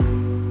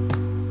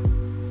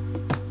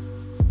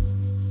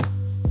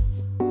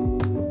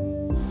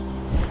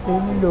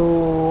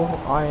Hello,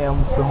 I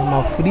am from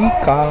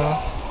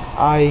Africa.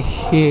 I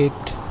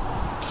hate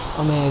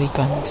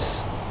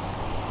Americans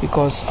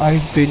because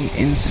I've been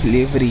in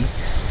slavery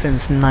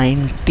since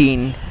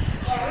 19.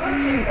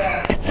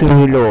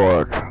 Civil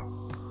War.